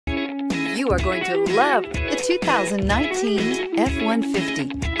You are going to love the 2019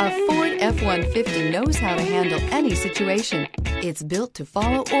 F-150. A Ford F-150 knows how to handle any situation. It's built to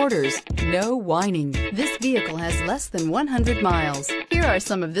follow orders, no whining. This vehicle has less than 100 miles. Here are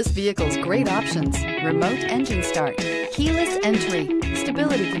some of this vehicle's great options: remote engine start, keyless entry,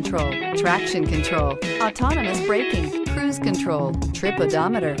 stability control, traction control, autonomous braking, cruise control, trip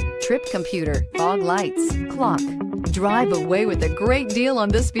odometer, trip computer, fog lights, clock. Drive away with a great deal on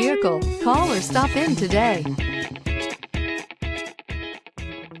this vehicle. Call or stop in today.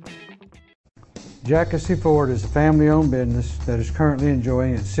 Kissee Ford is a family-owned business that is currently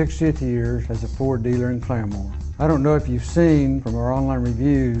enjoying its 60th year as a Ford dealer in Claremore. I don't know if you've seen from our online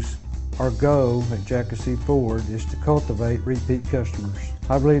reviews, our goal at Kissee Ford is to cultivate repeat customers.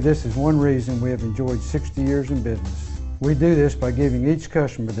 I believe this is one reason we have enjoyed 60 years in business. We do this by giving each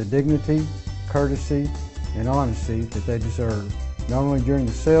customer the dignity, courtesy, and honesty that they deserve, not only during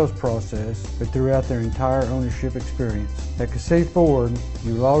the sales process, but throughout their entire ownership experience. At Kissee Ford,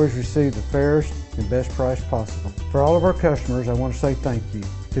 you will always receive the fairest and best price possible. For all of our customers, I want to say thank you.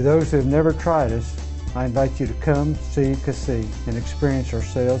 To those who have never tried us, I invite you to come see Kissee and experience our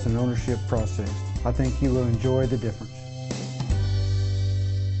sales and ownership process. I think you will enjoy the difference.